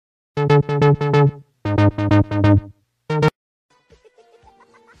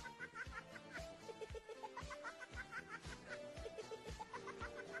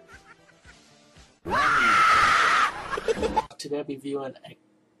today be viewing a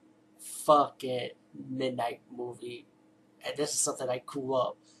fucking midnight movie, and this is something I grew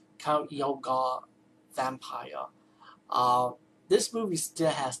up. Count Yorga Vampire. This movie still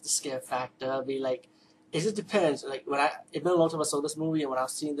has the scare factor. I mean, like, it just depends. Like, it's been a long time I saw this movie, and when I've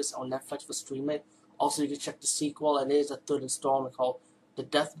seen this on Netflix for streaming, also you can check the sequel, and there's a third installment called The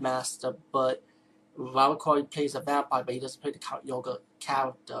Death Master. But Robert Corey plays a vampire, but he doesn't play the Count Yorga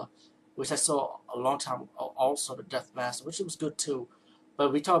character, which I saw a long time ago, also The Death Master, which was good too.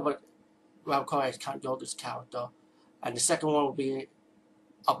 But we talk about Robert Corey as Count Yorga's character, and the second one will be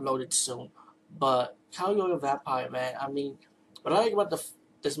uploaded soon. But Count Yorga Vampire, man, I mean, what I like about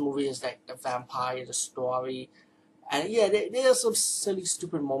this movie is like the vampire, the story, and yeah, there are some silly,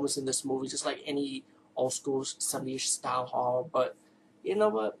 stupid moments in this movie, just like any old school 70s style horror. But you know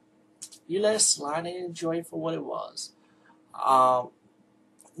what? You let it slide and enjoy it for what it was.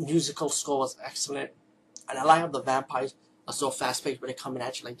 Musical score was excellent, and I like how the vampires are so fast paced when they coming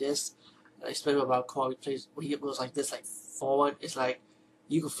at you like this. Especially about Corey plays when he goes like this, like forward. It's like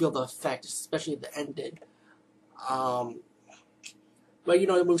you can feel the effect, especially at the ending. But you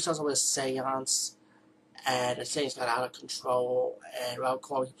know, the movie starts with a seance, and the seance got out of control. And Robert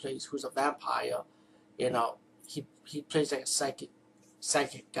Corey plays, who's a vampire, you know, he plays like a psychic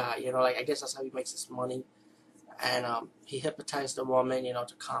guy. You know, like I guess that's how he makes his money. And he hypnotized the woman, you know,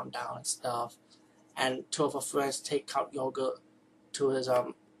 to calm down and stuff. And two of her friends take Count Yorga to his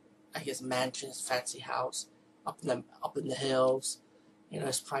I guess mansion, his fancy house up in the hills, you know,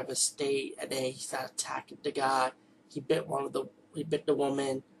 his private estate. And then he started attacking the guy. He bit the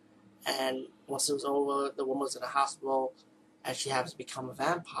woman, and once it was over, the woman was in the hospital, and she happens to become a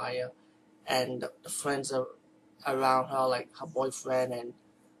vampire. And the friends are around her, like her boyfriend and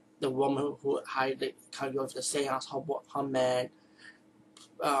the woman who hired the Count Yorga for the seance, her man,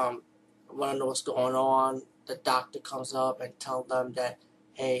 want to know what's going on. The doctor comes up and tells them that,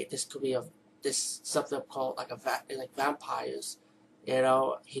 hey, this could be this something called like vampires. You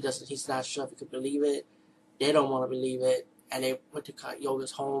know, he's not sure if he could believe it. They don't want to believe it, and they went to Count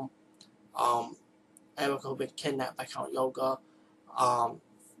Yorga's home. Erica had been kidnapped by Count Yorga,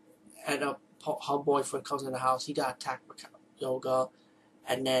 and her boyfriend comes in the house. He got attacked by Count Yorga,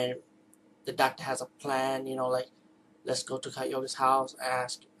 and then the doctor has a plan. You know, like, let's go to Count Yorga's house,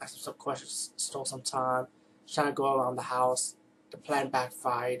 ask him some questions, stole some time, trying to go around the house. The plan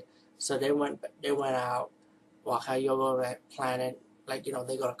backfired, so they went out while Count Yorga was planning, like, you know,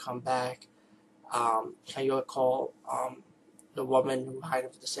 they're gonna come back. Count Yorga called the woman who hired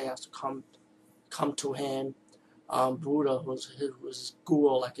him for the seance to come to him. Buddha, who's his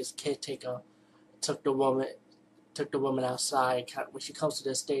guru, like his caretaker, took the woman outside. When she comes to the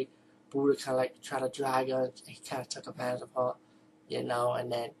estate, Buddha kind of like tried to drag her, and he kind of took advantage of her, you know.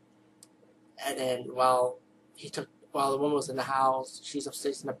 And then while the woman was in the house, she's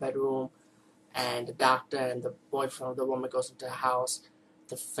upstairs in the bedroom, and the doctor and the boyfriend of the woman goes into the house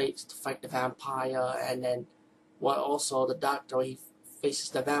to fight the vampire. And then also the doctor, when he faces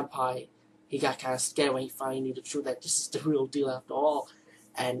the vampire, he got kind of scared when he finally knew the truth that this is the real deal after all.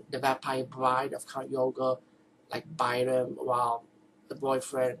 And the vampire bride of Count Yorga like bite him, while the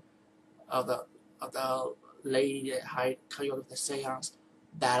boyfriend of the lady that hired Count Yorga for the seance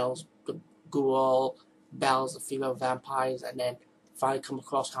battles the ghoul, battles the female vampires, and then finally come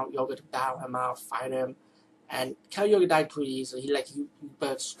across Count Yorga to battle him out, fight him. And Count Yorga died pretty easily. He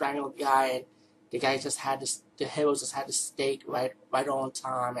strangled the guy, and the guy the hero just had the stake right on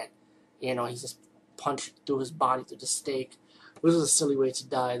time, and you know, he just punched through his body through the stake. Which was a silly way to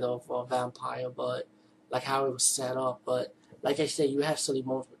die though for a vampire, but like how it was set up. But like I said, you have silly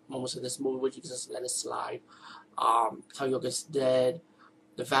moments in this movie which you can just let it slide. Count Yorga's dead.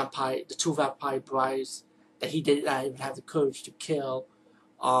 The two vampire brides that he did not even have the courage to kill.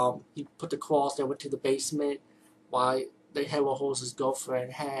 He put the cross there, went to the basement, while the hero holds his girlfriend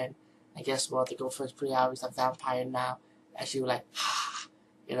in hand. And guess what? The girlfriend's pretty obvious a vampire now. And she was like,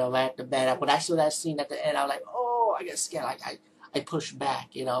 you know, right at the bed. When I saw that scene at the end, I was like, oh, I get scared. Like, I pushed back,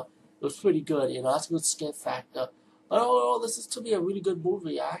 you know. It was pretty good, you know. That's a good scare factor. But overall, this is to me a really good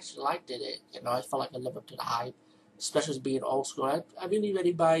movie. I actually liked it. You know, I felt like I lived up to the hype, especially as being old school. I believe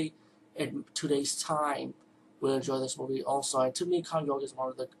anybody in today's time will enjoy this movie also. And to me, Count Yorga is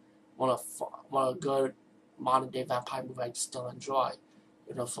one of good modern day vampire movies I still enjoy.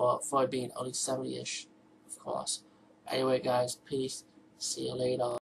 You know, for it being early 70s-ish, of course. Anyway, guys, peace. See you later.